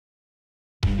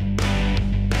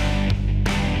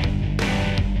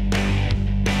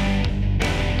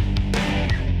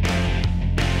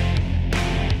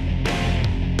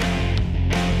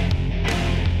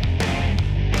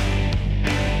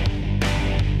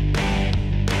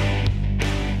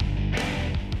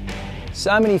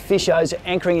So many fishers are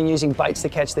anchoring and using baits to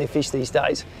catch their fish these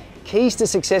days. Keys to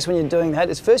success when you're doing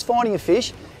that is first finding a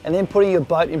fish and then putting your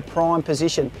boat in prime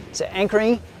position. So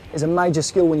anchoring is a major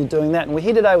skill when you're doing that. And we're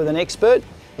here today with an expert.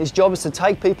 His job is to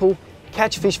take people,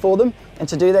 catch fish for them, and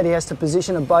to do that he has to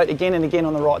position a boat again and again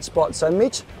on the right spot. So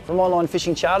Mitch from Online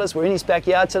Fishing Charters, we're in his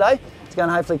backyard today to go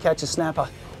and hopefully catch a snapper.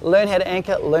 Learn how to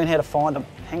anchor, learn how to find them.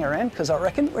 Hang around because I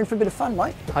reckon we're in for a bit of fun,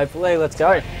 mate. Hopefully, let's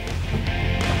go.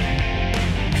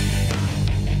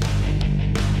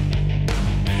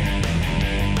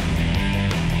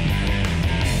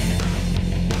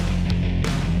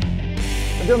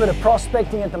 We're doing a bit of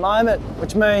prospecting at the moment,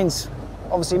 which means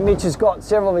obviously Mitch has got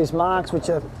several of his marks, which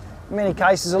are in many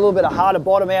cases a little bit hard to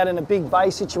bottom out in a big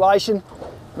bay situation.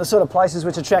 The sort of places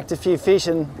which attract a few fish,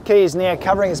 and the key is now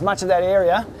covering as much of that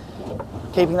area,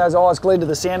 keeping those eyes glued to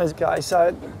the sound. Okay, so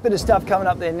a bit of stuff coming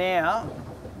up there now.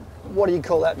 What do you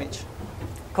call that, Mitch?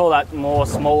 Call that more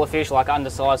smaller fish, like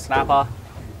undersized snapper.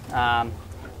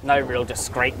 No real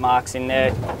discrete marks in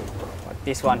there. Like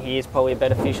this one here is probably a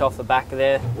better fish off the back of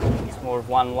there. It's more of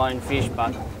one lone fish,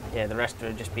 but yeah, the rest of it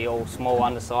would just be all small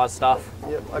undersized stuff.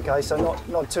 Yep, okay, so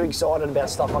not too excited about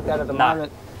stuff like that at the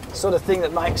moment. Sort of thing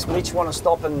that makes Mitch want to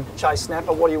stop and chase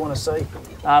snapper. What do you want to see?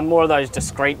 More of those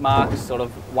discrete marks, sort of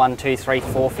 1, 2, 3,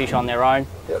 4 fish on their own.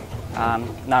 Yep.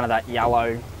 None of that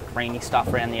yellow, greeny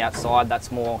stuff around the outside.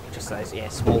 That's more just those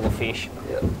smaller fish.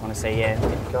 Yep. I want to see,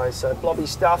 Okay, so blobby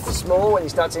stuff, small. When you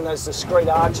start seeing those discrete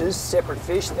arches, separate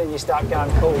fish, then you start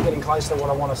going, cool, getting close to what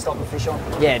I want to stop the fish on.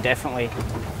 Yeah, definitely.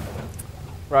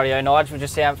 Rightio, Nige, we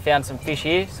just found some fish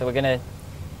here, so we're going to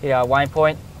hit our weighing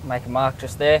point, make a mark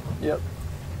just there. Yep.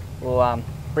 We'll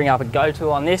bring up a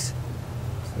go-to on this.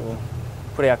 So we'll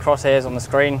put our crosshairs on the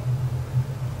screen,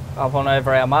 up on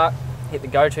over our mark, hit the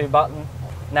go-to button,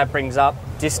 and that brings up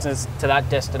distance to that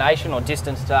destination or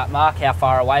distance to that mark, how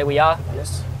far away we are.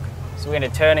 Yes. So we're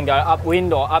going to turn and go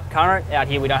upwind or up current. Out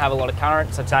here we don't have a lot of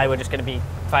current, so today we're just going to be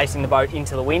facing the boat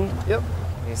into the wind. Yep.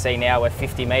 You can see now we're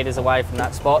 50 metres away from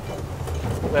that spot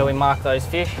where we mark those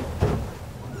fish.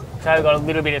 So we've got a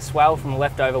little bit of swell from the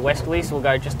leftover westerly, so we'll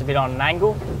go just a bit on an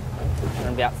angle.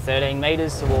 And about 13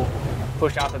 metres, so we'll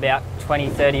push up about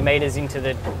 20-30 metres into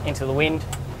the wind.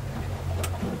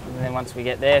 And then once we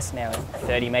get there, so now we're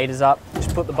 30 metres up,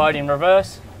 just put the boat in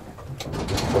reverse,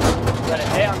 let it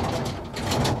down.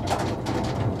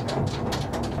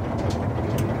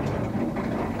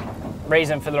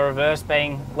 Reason for the reverse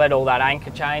being let all that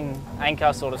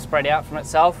anchor sort of spread out from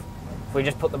itself. If we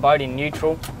just put the boat in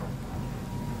neutral,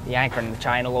 the anchor and the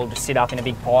chain will all just sit up in a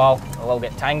big pile, they'll all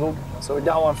get tangled. So we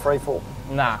don't want free fall?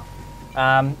 Nah.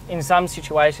 In some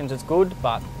situations it's good,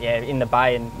 but yeah, in the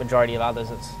bay and majority of others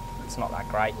it's not that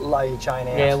great. Lay your chain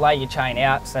out? Yeah, lay your chain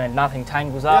out so nothing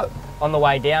tangles up. Yep. On the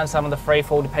way down, some of the free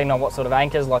fall, depending on what sort of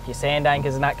anchors, like your sand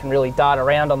anchors and that, can really dart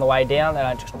around on the way down, they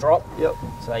don't just drop. Yep.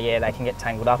 So yeah, they can get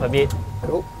tangled up a bit.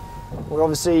 Cool. We're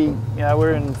obviously,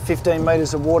 we're in 15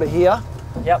 metres of water here.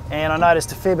 Yep. And I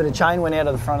noticed a fair bit of chain went out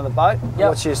of the front of the boat. Yep.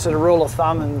 What's your sort of rule of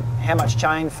thumb and how much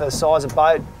chain for size of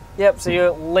boat? Yep, so you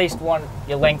at least want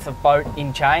your length of boat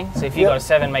in chain. So if you've got a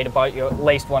 7 metre boat, you at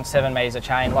least want 7 metres of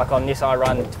chain. Like on this I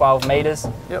run 12 metres.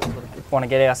 Yep. We want to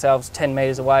get ourselves 10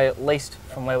 metres away at least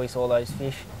from where we saw those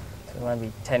fish. So we want to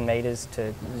be 10 metres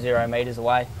to 0 metres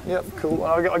away. Yep, cool.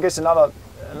 And I guess another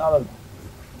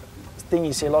thing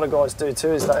you see a lot of guys do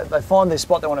too is they find their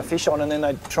spot they want to fish on and then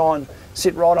they try and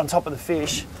sit right on top of the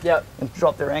fish. Yep. And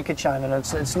drop their anchor chain, and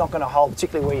it's not going to hold,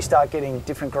 particularly where you start getting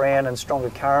different ground and stronger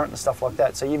current and stuff like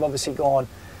that. So you've obviously gone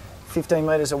 15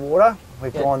 metres of water,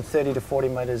 we've gone 30 to 40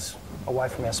 metres away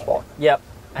from our spot. Yep,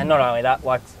 and not only that,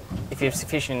 like if you're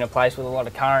fishing in a place with a lot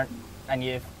of current and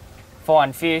you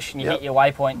find fish and you hit your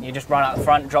waypoint and you just run up the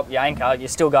front and drop your anchor, you're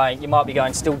still going, you might be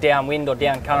going still downwind or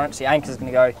down current, so your anchor's going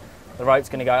to go, the rope's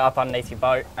going to go up underneath your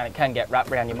boat and it can get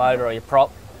wrapped around your motor or your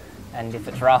prop, and if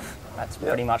it's rough, that's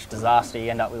pretty much disaster.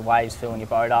 You end up with waves filling your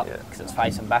boat up because it's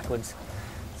facing backwards.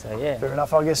 So yeah. Fair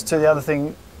enough. I guess too, the other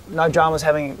thing, no dramas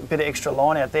having a bit of extra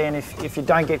line out there, and if you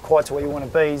don't get quite to where you want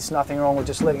to be, there's nothing wrong with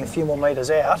just letting a few more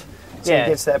metres out so it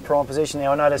gets that prime position.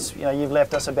 Now I notice you've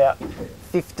left us about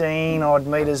 15 odd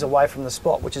metres away from the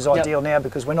spot, which is ideal now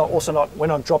because we're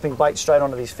not dropping bait straight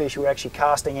onto these fish. We're actually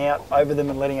casting out over them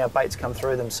and letting our baits come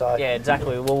through them. So yeah,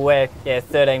 exactly. Well, we're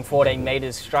 13, 14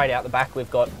 metres straight out the back.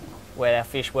 We've got where our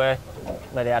fish were,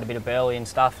 let out a bit of burley and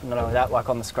stuff. Not only that, like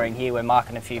on the screen here, we're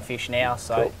marking a few fish now.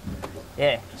 So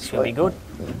yeah, it should be good.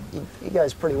 It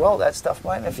goes pretty well, that stuff,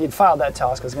 mate. If you'd failed that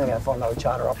task, I was going to go find another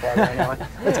charter operator anyway.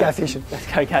 Let's go fishing. Let's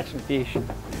go catching fish.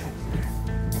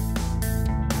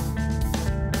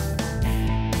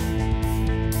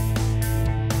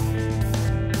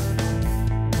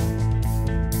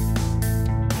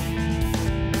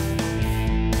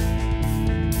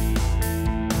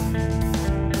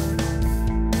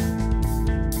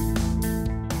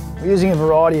 Using a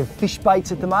variety of fish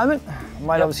baits at the moment. I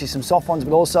made obviously some soft ones,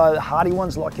 but also hardy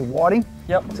ones like your whiting.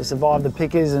 Yep. To survive the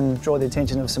pickers and draw the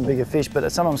attention of some bigger fish, but it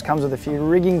sometimes comes with a few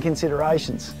rigging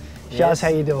considerations. Show us how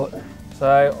you do it.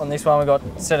 So on this one we've got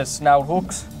a set of snelled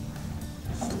hooks.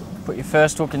 Put your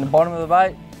first hook in the bottom of the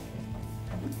bait,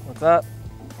 like that.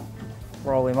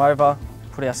 Roll him over,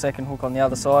 put our second hook on the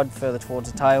other side, further towards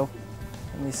the tail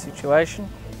in this situation.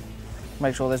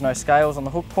 Make sure there's no scales on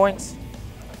the hook points.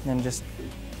 And then just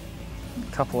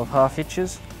a couple of half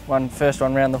hitches. First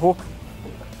one round the hook,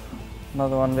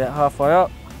 another one about halfway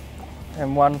up,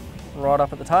 and one right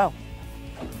up at the tail.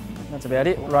 That's about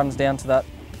it. Runs down to that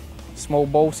small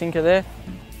ball sinker there.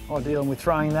 Ideal, and we're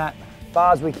throwing that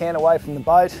far as we can away from the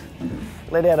boat.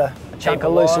 Let out a chunk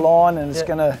of loose line, and it's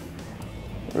going to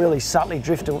really subtly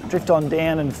drift on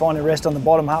down and find a rest on the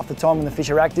bottom half the time when the fish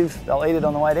are active. They'll eat it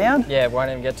on the way down. Yeah, it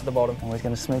won't even get to the bottom. And we're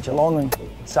going to smooch along and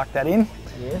suck that in.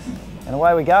 Yes. And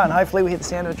away we go, and hopefully we hit the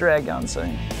sound of a drag gun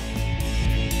soon.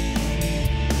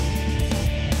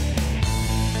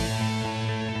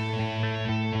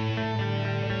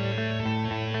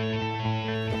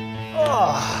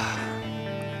 Oh.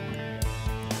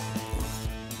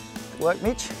 Work,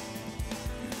 Mitch.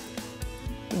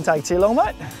 Didn't take too long,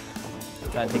 mate.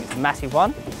 Don't think it's a massive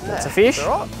one. It's a fish.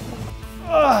 All right.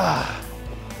 Oh.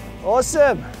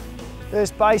 Awesome.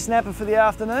 First bay snapper for the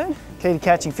afternoon. Key to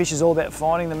catching fish is all about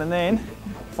finding them and then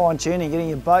fine-tuning, getting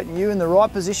your boat and you in the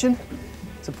right position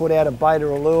to put out a bait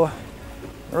or a lure.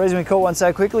 The reason we caught one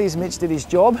so quickly is Mitch did his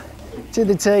job to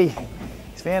the T.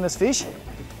 He's found us fish and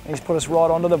he's put us right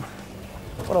onto them.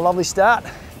 What a lovely start.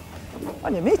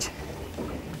 On you, Mitch.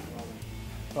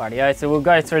 Rightio, so we'll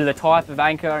go through the type of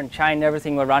anchor and chain and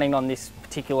everything we're running on this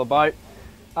particular boat.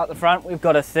 Up the front, we've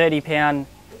got a 30-pound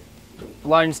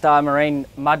Lone Star Marine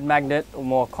mud magnet, or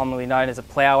more commonly known as a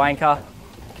plough anchor.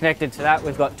 Connected to that,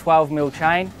 we've got 12mm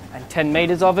chain and 10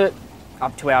 metres of it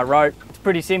up to our rope. It's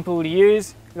pretty simple to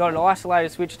use. We've got an isolator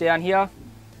switch down here.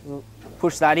 We'll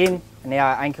push that in and now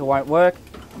our anchor won't work.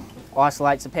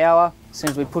 Isolates the power. As soon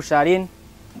as we push that in,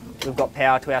 we've got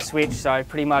power to our switch, so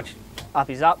pretty much up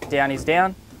is up, down is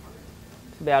down.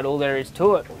 That's about all there is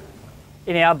to it.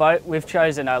 In our boat, we've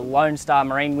chosen a Lone Star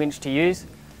Marine winch to use,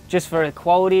 just for the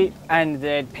quality and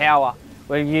the power.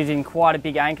 We're using quite a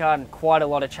big anchor and quite a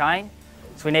lot of chain,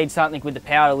 so we need something with the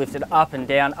power to lift it up and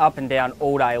down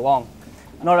all day long.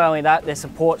 Not only that, their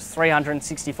support's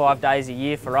 365 days a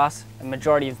year for us, and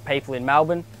majority of people in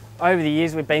Melbourne. Over the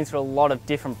years, we've been through a lot of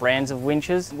different brands of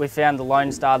winches. We found the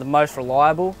Lone Star the most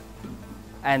reliable,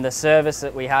 and the service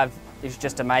that we have is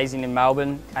just amazing in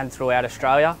Melbourne and throughout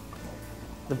Australia.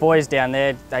 The boys down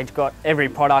there, they've got every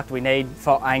product we need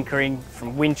for anchoring,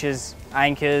 from winches,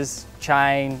 anchors,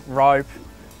 chain, rope,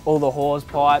 all the hawse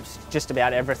pipes, just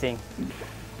about everything.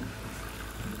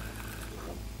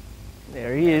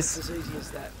 There he is. As easy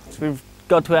as that. So we've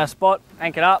got to our spot,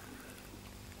 anchored up,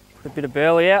 put a bit of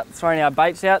burley out, throwing our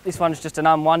baits out. This one's just an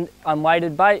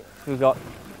unweighted bait. We've got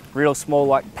real small,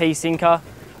 like pea sinker,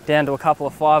 down to a couple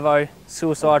of 5/0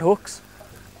 suicide hooks.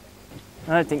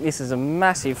 I don't think this is a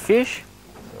massive fish,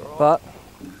 but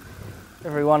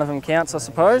every one of them counts, I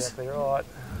suppose. Exactly right.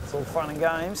 It's all fun and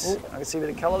games. Ooh. I can see a bit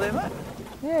of colour there, mate.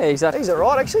 Yeah, exactly. He's all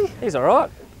right, actually. He's all right.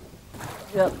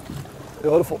 Yep.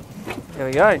 Beautiful. There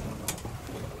we go.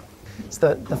 It's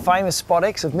the famous Spot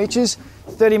X of Mitch's.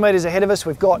 30 metres ahead of us,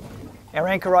 we've got our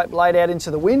anchor rope laid out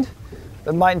into the wind.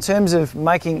 But mate, in terms of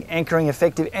making anchoring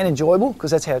effective and enjoyable,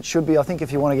 because that's how it should be, I think,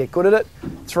 if you want to get good at it,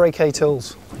 3 key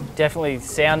tools. Definitely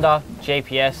sounder,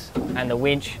 GPS, and the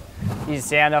winch. Use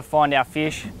sounder, find our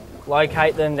fish,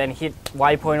 locate them, then hit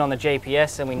waypoint on the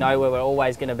GPS, and we know where we're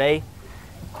always going to be.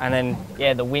 And then,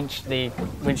 yeah, the winch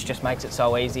just makes it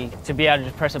so easy to be able to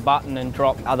just press a button and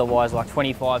drop otherwise like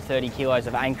 25, 30 kilos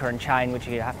of anchor and chain, which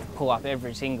you have to pull up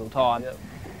every single time. Yep.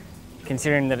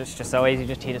 Considering that it's just so easy,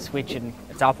 just hit a switch and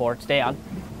it's up or it's down.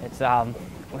 It's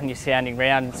when you're sounding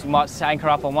round, you might anchor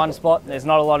up on one spot, there's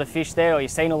not a lot of fish there, or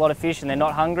you've seen a lot of fish and they're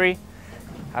not hungry.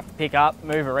 Have to pick up,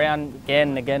 move around again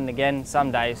and again and again.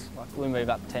 Some days, like we move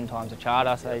up 10 times a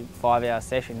charter, so 5-hour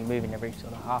session, you're moving every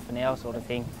sort of half an hour sort of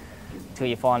thing, until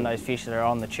you find those fish that are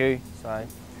on the chew. So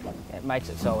yeah, it makes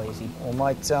it so easy. Well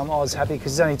mate, I was happy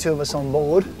because there's only 2 of us on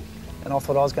board, and I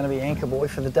thought I was going to be anchor boy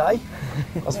for the day.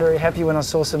 I was very happy when I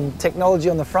saw some technology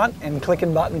on the front and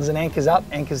clicking buttons and anchors up,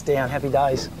 anchors down, happy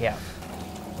days. Yeah.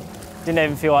 Didn't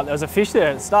even feel like there was a fish there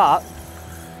at the start.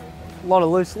 A lot of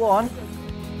loose line.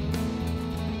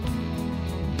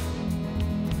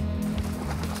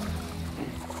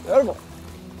 Beautiful.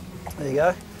 There you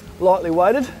go. Lightly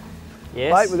weighted.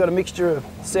 Yes. Mate, we've got a mixture of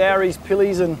souries,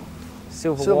 pillies and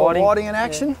Silver whiting in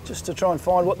action, just to try and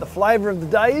find what the flavour of the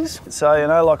day is. So, you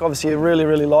know, like obviously a really,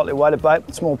 really lightly weighted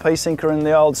bait, small piece sinker in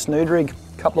the old snood rig,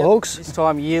 couple of hooks. This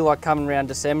time of year, like coming around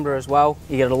December as well,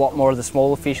 you get a lot more of the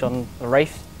smaller fish on the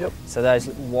reef. Yep. So those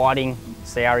whiting,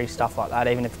 Sowry, stuff like that,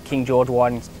 even if King George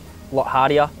whiting's a lot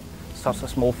hardier, stops the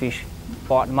small fish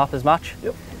biting them up as much.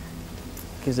 Yep.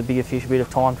 Gives the bigger fish a bit of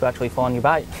time to actually find your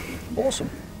bait. Awesome.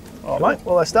 All right, mate.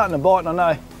 Well, they're starting to bite, and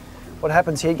I know what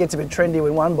happens here. It gets a bit trendy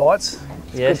when one bites.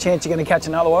 It's a good chance you're going to catch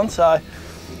another one. So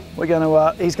we're going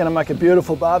to. He's going to make a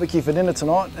beautiful barbecue for dinner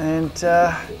tonight, and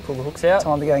pull the hooks out.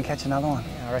 Time to go and catch another one.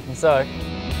 Yeah, I reckon so.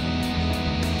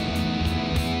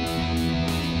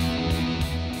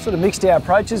 Sort of mixed our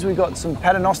approaches. We've got some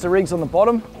paternoster rigs on the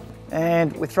bottom,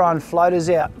 and we're throwing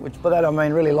floaters out, which by that I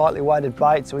mean really lightly weighted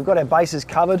bait. So we've got our bases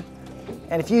covered.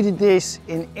 And if you did this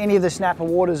in any of the snapper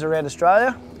waters around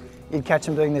Australia, you'd catch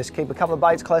them doing this. Keep a couple of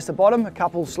baits close to bottom, a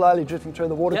couple slowly drifting through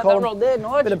the water column. Right there,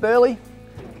 Nige. Bit of burley.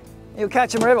 You'll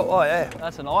catch them wherever. Oh yeah.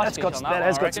 That's a nice fish on that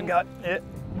has one, got some go. Yeah.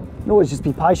 You always just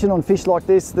be patient on fish like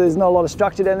this. There's not a lot of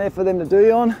structure down there for them to do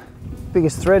you on.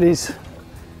 Biggest threat is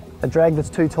a drag that's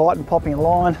too tight and popping a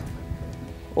line,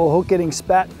 or hook getting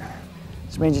spat,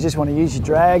 which means you just want to use your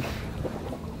drag.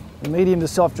 A medium to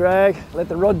soft drag, let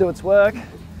the rod do its work.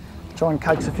 Try and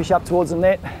coax the fish up towards the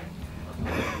net.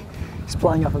 It's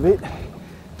playing up a bit.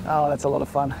 Oh, that's a lot of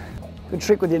fun. Good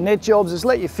trick with your net jobs is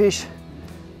let your fish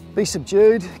be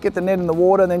subdued, get the net in the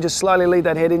water, and then just slowly lead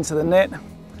that head into the net.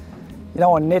 You don't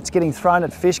want nets getting thrown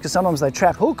at fish because sometimes they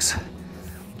trap hooks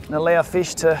and allow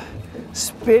fish to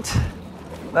spit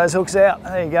those hooks out.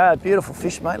 There you go, beautiful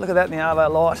fish, mate. Look at that in the Arvo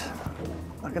light.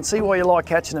 I can see why you like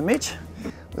catching them, Mitch.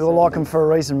 We all like them for a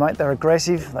reason, mate. They're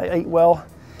aggressive, they eat well.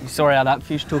 You saw how that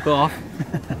fish took off.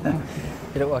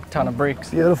 Hit it like a ton of bricks.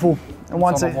 Beautiful. And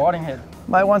once on the whiting head.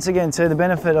 Mate, once again too, the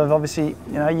benefit of obviously,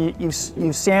 you know,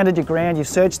 you've sounded your ground, you've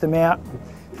searched them out,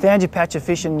 found your patch of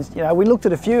fish, and you know, we looked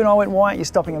at a few and I went, why aren't you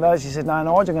stopping at those? You said, no,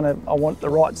 Nige, I want the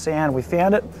right sound. We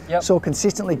found it, saw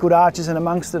consistently good arches in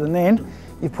amongst it, and then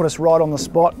you put us right on the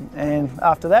spot. And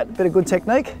after that, a bit of good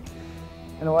technique,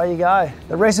 and away you go.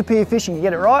 The recipe of fishing, you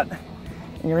get it right,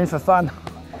 and you're in for fun.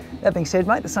 That being said,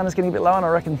 mate, the sun is getting a bit low and I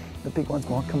reckon the big ones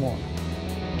might come on.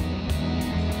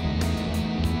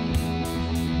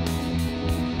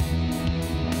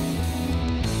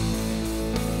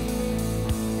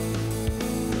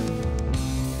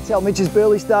 See how Mitch's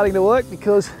burley's starting to work,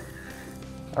 because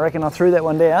I reckon I threw that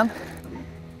one down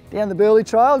the burley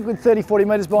trail, good 30-40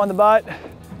 metres behind the boat,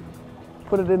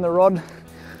 put it in the rod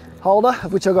holder,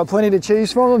 of which I've got plenty to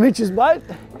choose from on Mitch's boat.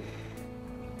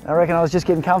 I reckon I was just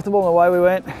getting comfortable and away we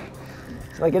went.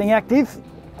 So they're getting active,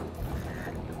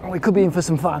 and we could be in for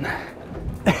some fun.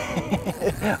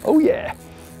 Oh yeah.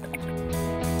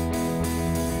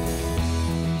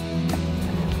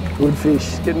 Good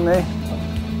fish, getting there.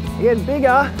 They're getting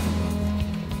bigger.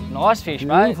 Nice fish,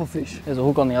 mate. Beautiful fish. There's a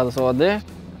hook on the other side there.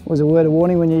 Was a word of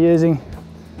warning when you're using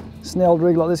a snelled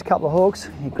rig like this, a couple of hooks,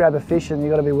 you grab a fish and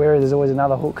you've got to be wary there's always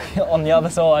another hook. On the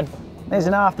other side. There's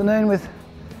an afternoon with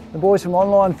the boys from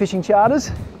Online Fishing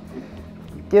Charters,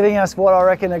 giving us what I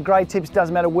reckon are great tips.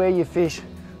 Doesn't matter where you fish.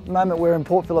 At the moment we're in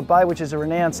Port Phillip Bay, which is a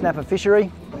renowned snapper fishery.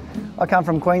 I come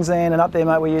from Queensland, and up there,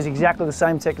 mate, we use exactly the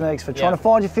same techniques for trying to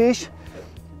find your fish.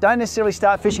 Don't necessarily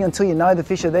start fishing until you know the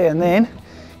fish are there, and then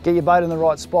get your boat in the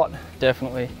right spot.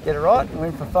 Definitely. Get it right and we're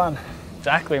in for fun.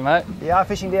 Exactly, mate. If you are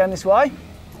fishing down this way,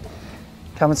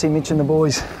 come and see Mitch and the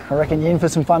boys. I reckon you're in for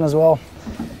some fun as well.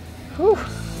 Whew.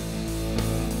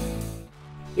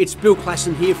 It's Bill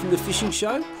Klassen here from The Fishing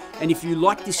Show, and if you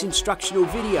like this instructional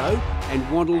video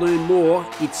and want to learn more,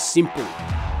 it's simple.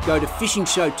 Go to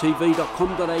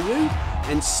fishingshowtv.com.au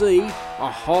and see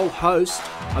a whole host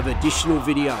of additional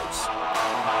videos.